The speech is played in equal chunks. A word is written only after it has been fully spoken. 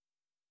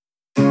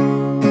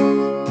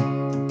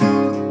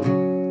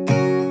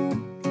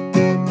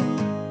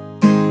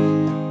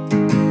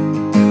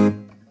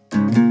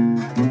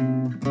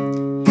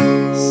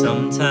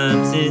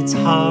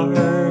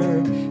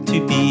hard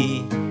to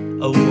be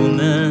a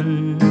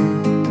woman,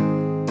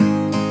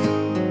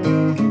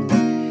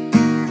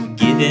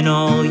 giving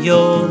all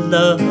your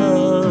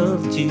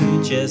love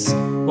to just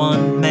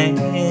one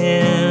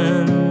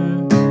man.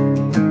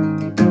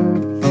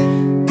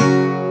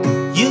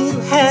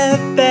 You'll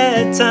have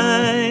bad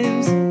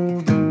times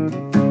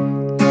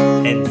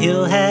and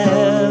he'll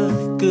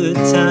have good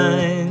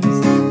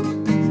times,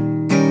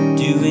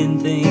 doing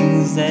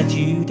things that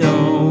you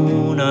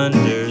don't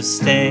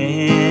understand.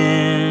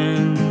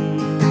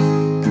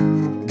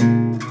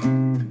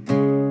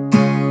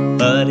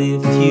 But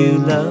if you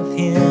love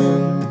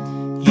him,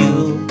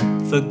 you'll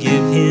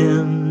forgive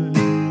him,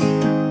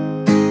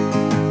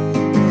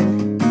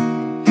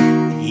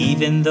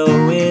 even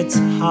though it's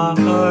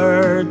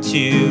hard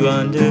to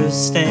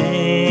understand.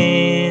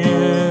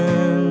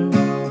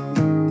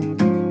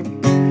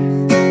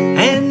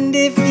 And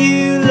if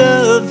you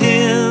love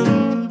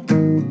him,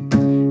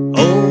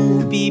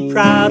 oh, be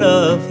proud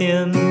of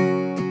him,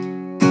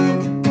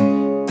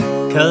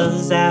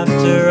 'cause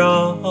after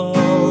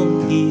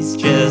all, he's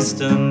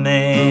just a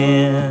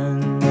man.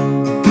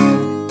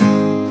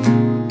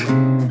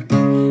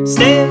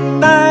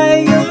 Stand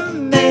by your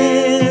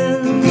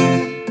man,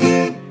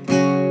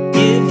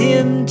 give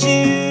him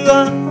 2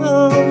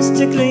 arms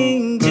to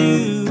cling to,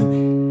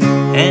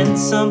 and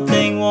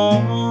something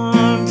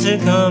warm to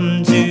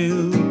come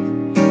to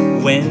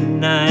when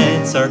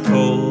nights are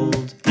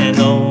cold and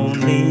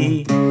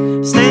lonely.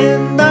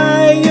 Stand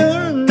by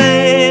your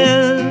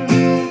man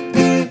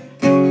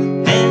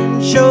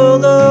and show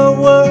the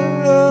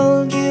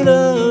world you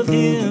love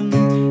him.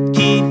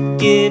 Keep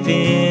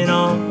giving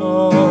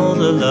all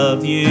the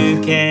love you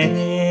can.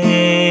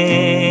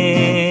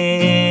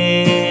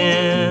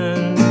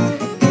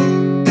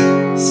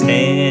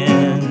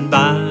 Stand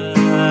by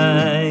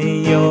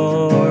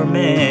your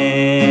man.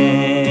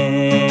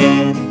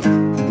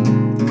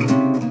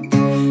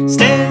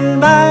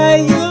 Stand by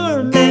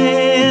your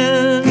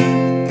man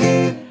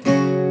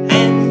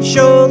and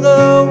show the